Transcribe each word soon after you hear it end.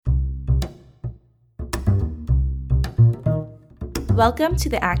Welcome to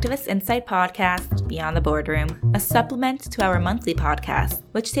the Activist Insight podcast, Beyond the Boardroom, a supplement to our monthly podcast,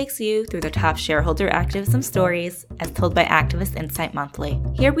 which takes you through the top shareholder activism stories as told by Activist Insight Monthly.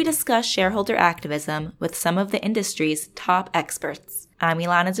 Here we discuss shareholder activism with some of the industry's top experts. I'm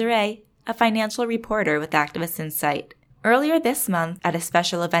Ilana Duray, a financial reporter with Activist Insight. Earlier this month, at a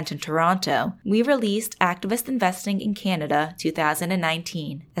special event in Toronto, we released Activist Investing in Canada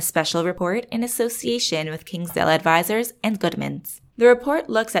 2019, a special report in association with Kingsdale Advisors and Goodmans. The report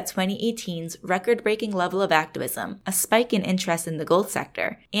looks at 2018's record-breaking level of activism, a spike in interest in the gold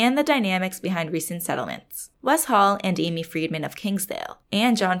sector, and the dynamics behind recent settlements. Wes Hall and Amy Friedman of Kingsdale,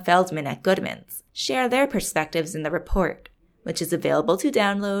 and John Feldman at Goodmans, share their perspectives in the report, which is available to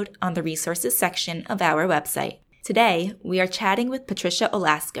download on the resources section of our website. Today, we are chatting with Patricia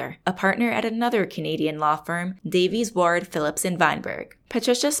Olasker, a partner at another Canadian law firm, Davies, Ward, Phillips & Weinberg.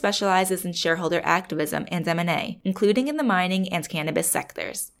 Patricia specializes in shareholder activism and M&A, including in the mining and cannabis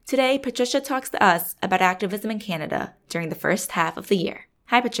sectors. Today, Patricia talks to us about activism in Canada during the first half of the year.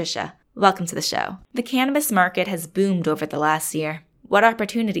 Hi, Patricia. Welcome to the show. The cannabis market has boomed over the last year. What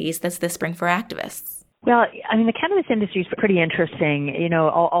opportunities does this bring for activists? Well, I mean, the cannabis industry is pretty interesting. You know,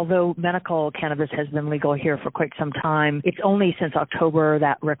 although medical cannabis has been legal here for quite some time, it's only since October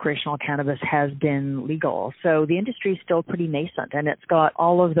that recreational cannabis has been legal. So the industry is still pretty nascent, and it's got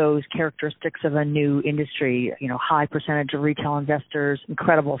all of those characteristics of a new industry, you know, high percentage of retail investors,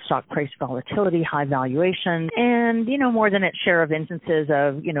 incredible stock price volatility, high valuation, and, you know, more than its share of instances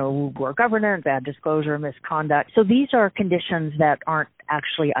of, you know, poor governance, bad disclosure, misconduct. So these are conditions that aren't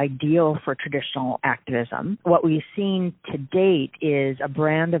actually ideal for traditional activism. What we've seen to date is a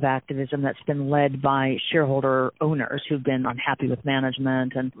brand of activism that's been led by shareholder owners who've been unhappy with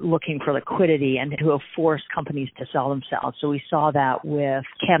management and looking for liquidity and who have forced companies to sell themselves. So we saw that with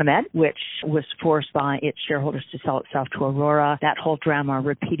CanAmed, which was forced by its shareholders to sell itself to Aurora. That whole drama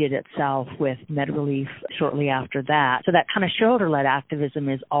repeated itself with MedRelief shortly after that. So that kind of shareholder-led activism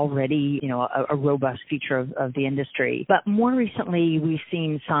is already, you know, a robust feature of the industry. But more recently, we've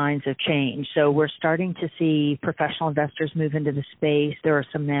seen signs of change. So we're starting to see professional investors move into the space. There are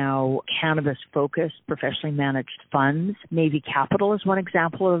some now cannabis-focused, professionally managed funds. Navy Capital is one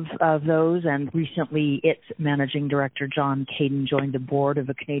example of those. And recently, its managing director, John Caden, joined the board of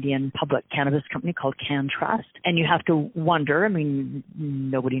a Canadian public cannabis company called CanTrust. And you have to wonder, I mean,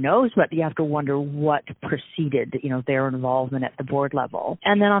 nobody knows, but you have to wonder what preceded, you know, their involvement at the board level.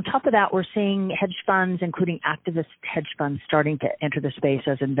 And then on top of that, we're seeing hedge funds, including activist hedge funds, starting to enter the space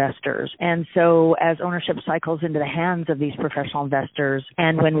as investors. And so as ownership cycles into the hands of these professional investors,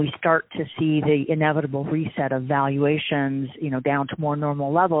 and when we start to see the inevitable reset of valuations, you know, down to more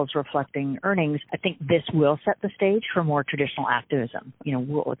normal levels reflecting earnings, I think this will set the stage for more traditional activism. You know,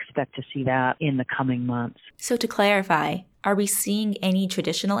 we'll expect to see that in the coming months. So to clarify, are we seeing any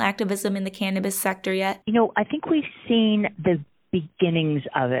traditional activism in the cannabis sector yet? You know, I think we've seen the beginnings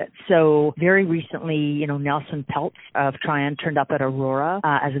of it. So very recently, you know, Nelson Peltz of Trian turned up at Aurora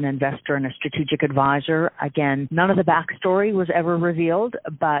as an investor and a strategic advisor. Again, none of the backstory was ever revealed,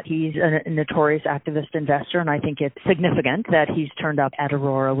 but he's a notorious activist investor, and I think it's significant that he's turned up at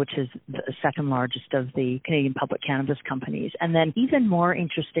Aurora, which is the second largest of the Canadian public cannabis companies. And then even more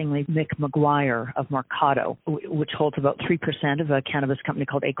interestingly, Mick McGuire of Mercado, which holds about 3% of a cannabis company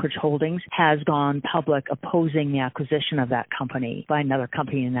called Acreage Holdings, has gone public opposing the acquisition of that company by another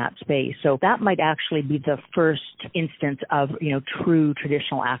company in that space. So that might actually be the first instance of, you know, true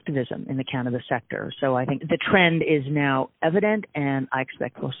traditional activism in the cannabis sector. So I think the trend is now evident, and I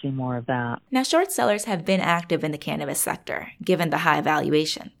expect we'll see more of that. Now, short sellers have been active in the cannabis sector, given the high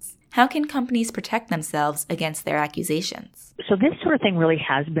valuations. How can companies protect themselves against their accusations? So this sort of thing really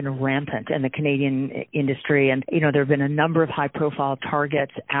has been rampant in the Canadian industry. And, you know, there have been a number of high-profile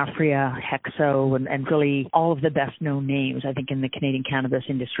targets, Aphria, Hexo, and really all of the best-known names, I think, in the Canadian cannabis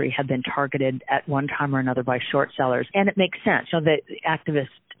industry have been targeted at one time or another by short sellers. And it makes sense. You know, the activists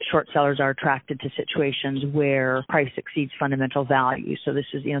short sellers are attracted to situations where price exceeds fundamental value. So this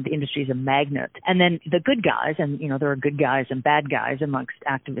is, you know, the industry is a magnet. And then the good guys, and, you know, there are good guys and bad guys amongst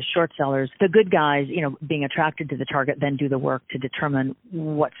activist short sellers. The good guys, you know, being attracted to the target, then do the work to determine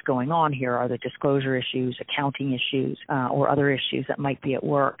what's going on here. Are there disclosure issues, accounting issues, or other issues that might be at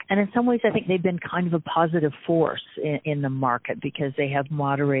work? And in some ways, I think they've been kind of a positive force in the market because they have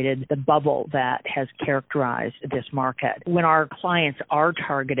moderated the bubble that has characterized this market. When our clients are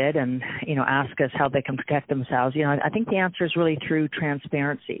targeted targeted and, ask us how they can protect themselves, I think the answer is really through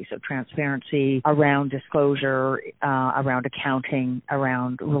transparency. So transparency around disclosure, around accounting,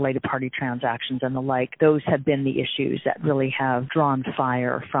 around related party transactions and the like. Those have been the issues that really have drawn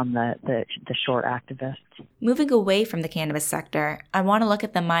fire from the short activists. Moving away from the cannabis sector, I want to look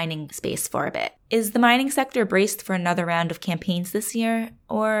at the mining space for a bit. Is the mining sector braced for another round of campaigns this year,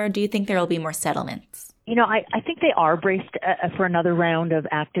 or do you think there will be more settlements? I think they are braced for another round of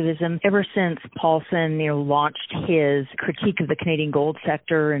activism. Ever since Paulson, launched his critique of the Canadian gold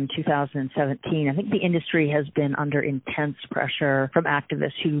sector in 2017, I think the industry has been under intense pressure from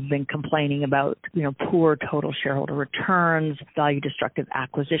activists who've been complaining about, poor total shareholder returns, value-destructive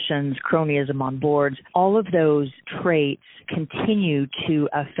acquisitions, cronyism on boards. All of those traits continue to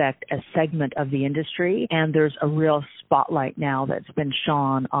affect a segment of the industry, and there's a real spotlight now that's been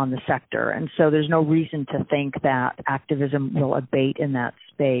shone on the sector. And so there's no reason to think that activism will abate in that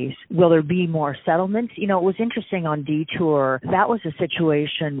space. Will there be more settlements? It was interesting on Detour. That was a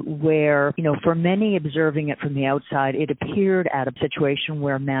situation where, for many observing it from the outside, it appeared at a situation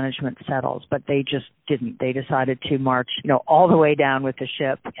where management settles, but they just didn't. They decided to march, all the way down with the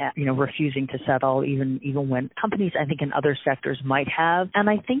ship, refusing to settle even when companies, I think, in other sectors might have. And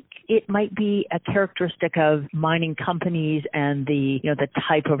I think it might be a characteristic of mining companies and the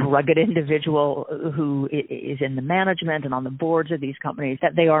type of rugged individual who is in the management and on the boards of these companies,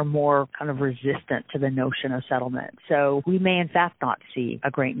 that they are more kind of resistant to the notion of settlement. So we may in fact not see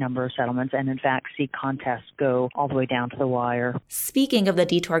a great number of settlements and in fact see contests go all the way down to the wire. Speaking of the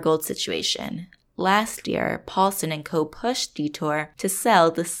Detour Gold situation, last year, Paulson and co. pushed Detour to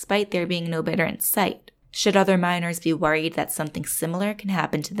sell despite there being no bidder in sight. Should other miners be worried that something similar can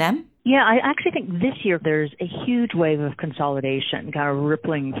happen to them? Yeah, I actually think this year there's a huge wave of consolidation kind of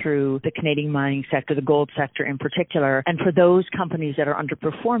rippling through the Canadian mining sector, the gold sector in particular. And for those companies that are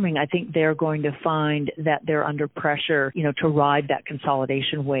underperforming, I think they're going to find that they're under pressure, to ride that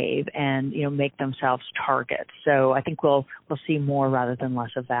consolidation wave and, make themselves targets. So I think we'll see more rather than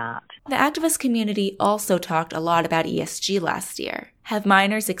less of that. The activist community also talked a lot about ESG last year. Have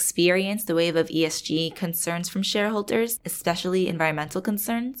miners experienced a wave of ESG concerns from shareholders, especially environmental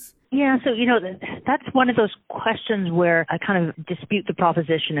concerns? Yeah, so, that's one of those questions where I kind of dispute the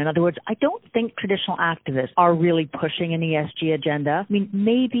proposition. In other words, I don't think traditional activists are really pushing an ESG agenda. I mean,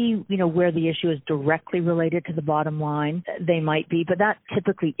 maybe, where the issue is directly related to the bottom line, they might be, but that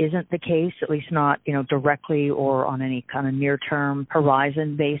typically isn't the case, at least not, directly or on any kind of near-term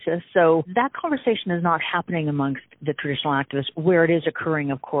horizon basis. So that conversation is not happening amongst the traditional activists. Where it is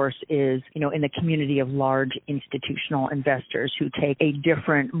occurring, of course, is, in the community of large institutional investors who take a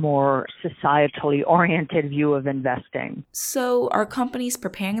different, more societally oriented view of investing. So are companies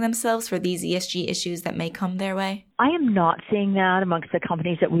preparing themselves for these ESG issues that may come their way? I am not seeing that amongst the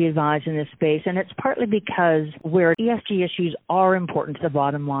companies that we advise in this space, and it's partly because where ESG issues are important to the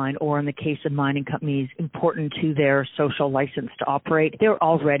bottom line, or in the case of mining companies, important to their social license to operate, they're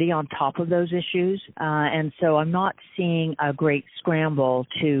already on top of those issues. And so I'm not seeing a great scramble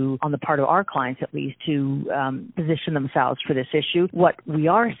on the part of our clients at least, to position themselves for this issue. What we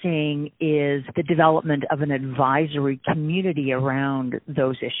are seeing is the development of an advisory community around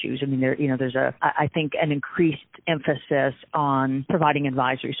those issues. I mean, there's I think an increased emphasis on providing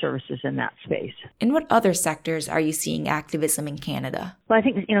advisory services in that space. In what other sectors are you seeing activism in Canada? Well, I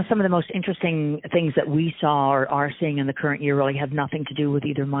think, some of the most interesting things that we saw or are seeing in the current year really have nothing to do with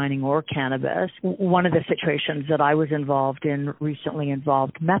either mining or cannabis. One of the situations that I was involved in recently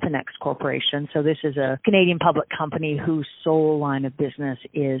involved Methanex Corporation. So this is a Canadian public company whose sole line of business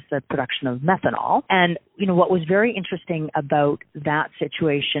is the production of methanol. And, what was very interesting about that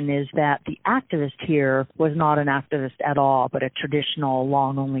situation is that the activist here was not an activist at all, but a traditional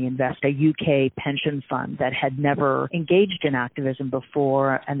long-only investor, a UK pension fund that had never engaged in activism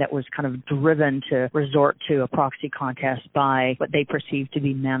before and that was kind of driven to resort to a proxy contest by what they perceived to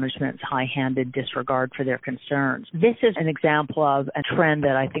be management's high-handed disregard for their concerns. This is an example of a trend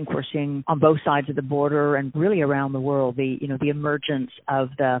that I think we're seeing on both sides of the border and really around the world, the emergence of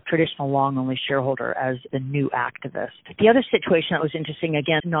the traditional long-only shareholder as the new activist. The other situation that was interesting,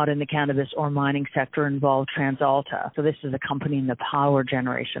 again, not in the cannabis or mining sector, involved TransAlta. So this is a company in the power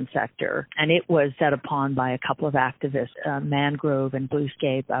generation sector, and it was set upon by a couple of activists, Mangrove and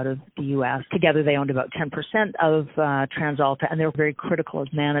Bluescape out of the U.S. Together, they owned about 10% of TransAlta, and they were very critical of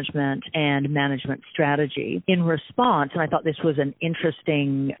management and management strategy. In response, and I thought this was an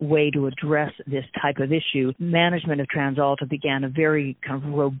interesting way to address this type of issue, management of TransAlta began a very kind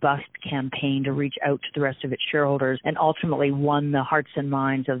of robust campaign to reach out to the the rest of its shareholders and ultimately won the hearts and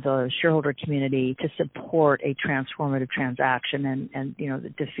minds of the shareholder community to support a transformative transaction and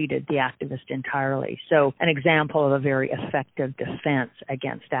that defeated the activist entirely. So an example of a very effective defense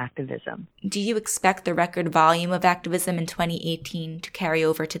against activism. Do you expect the record volume of activism in 2018 to carry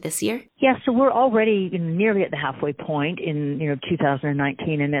over to this year? Yeah, so we're already nearly at the halfway point in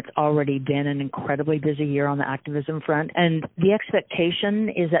 2019, and it's already been an incredibly busy year on the activism front. And the expectation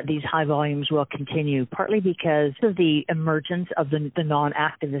is that these high volumes will continue, partly because of the emergence of the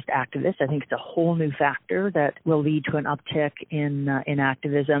non-activist activists. I think it's a whole new factor that will lead to an uptick in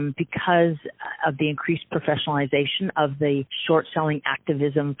activism because of the increased professionalization of the short-selling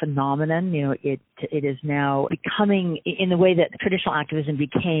activism phenomenon. It is now becoming, in the way that traditional activism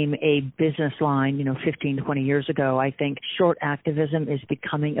became a business line, 15, 20 years ago. I think short activism is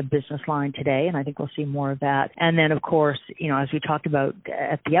becoming a business line today, and I think we'll see more of that. And then, of course, as we talked about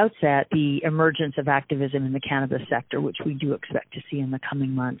at the outset, the emergence of activism in the cannabis sector, which we do expect to see in the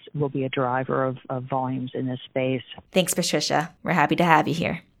coming months, will be a driver of volumes in this space. Thanks, Patricia. We're happy to have you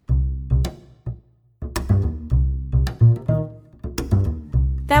here.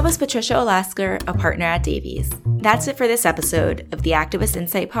 That was Patricia Olasker, a partner at Davies. That's it for this episode of the Activist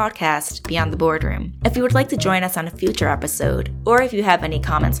Insight podcast, Beyond the Boardroom. If you would like to join us on a future episode, or if you have any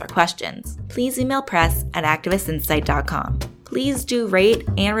comments or questions, please email press@activistinsight.com. Please do rate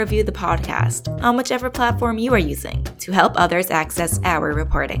and review the podcast on whichever platform you are using to help others access our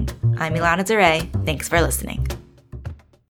reporting. I'm Ilana Duray. Thanks for listening.